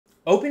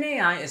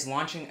OpenAI is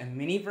launching a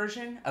mini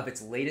version of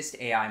its latest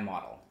AI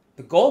model.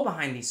 The goal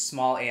behind these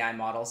small AI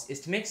models is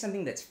to make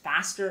something that's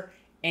faster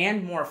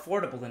and more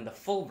affordable than the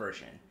full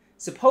version.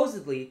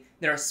 Supposedly,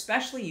 they're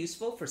especially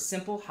useful for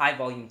simple,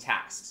 high-volume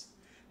tasks.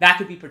 That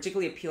could be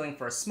particularly appealing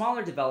for a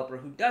smaller developer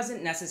who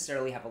doesn't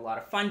necessarily have a lot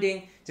of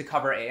funding to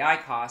cover AI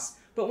costs,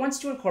 but wants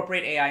to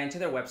incorporate AI into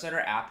their website or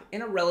app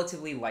in a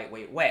relatively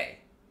lightweight way.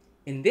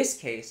 In this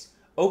case,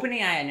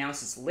 OpenAI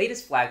announced its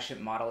latest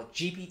flagship model,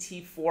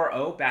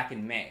 GPT-4o, back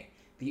in May.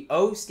 The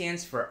O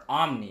stands for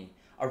Omni,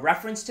 a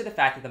reference to the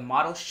fact that the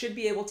model should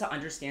be able to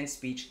understand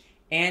speech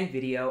and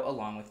video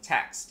along with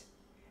text.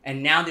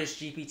 And now there's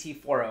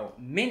GPT-4o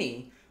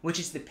Mini, which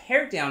is the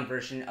pared-down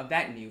version of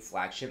that new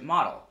flagship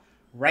model.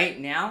 Right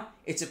now,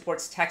 it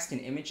supports text and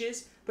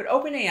images, but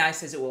OpenAI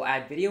says it will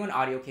add video and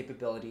audio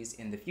capabilities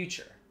in the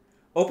future.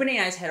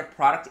 OpenAI's head of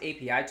product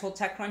API told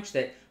TechCrunch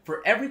that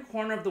for every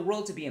corner of the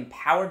world to be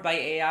empowered by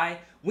AI,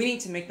 we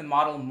need to make the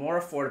model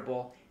more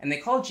affordable, and they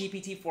call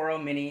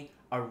GPT-4o Mini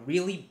a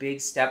really big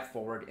step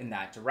forward in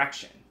that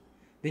direction.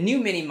 The new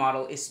Mini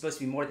model is supposed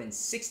to be more than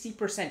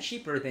 60%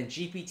 cheaper than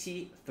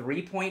GPT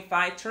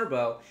 3.5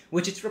 Turbo,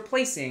 which it's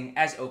replacing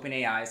as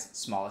OpenAI's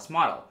smallest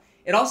model.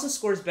 It also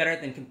scores better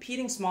than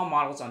competing small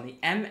models on the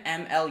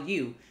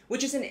MMLU,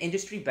 which is an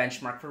industry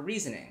benchmark for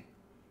reasoning.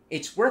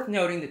 It's worth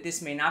noting that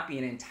this may not be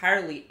an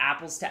entirely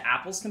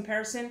apples-to-apples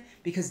comparison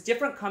because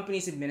different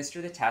companies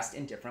administer the test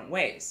in different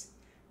ways.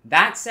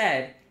 That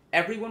said,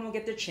 everyone will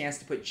get their chance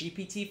to put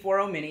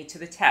GPT-4o Mini to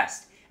the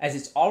test, as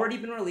it's already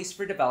been released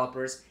for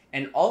developers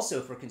and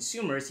also for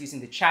consumers using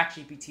the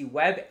ChatGPT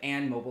web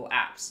and mobile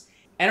apps.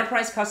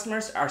 Enterprise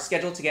customers are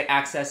scheduled to get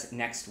access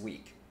next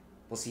week.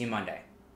 We'll see you Monday.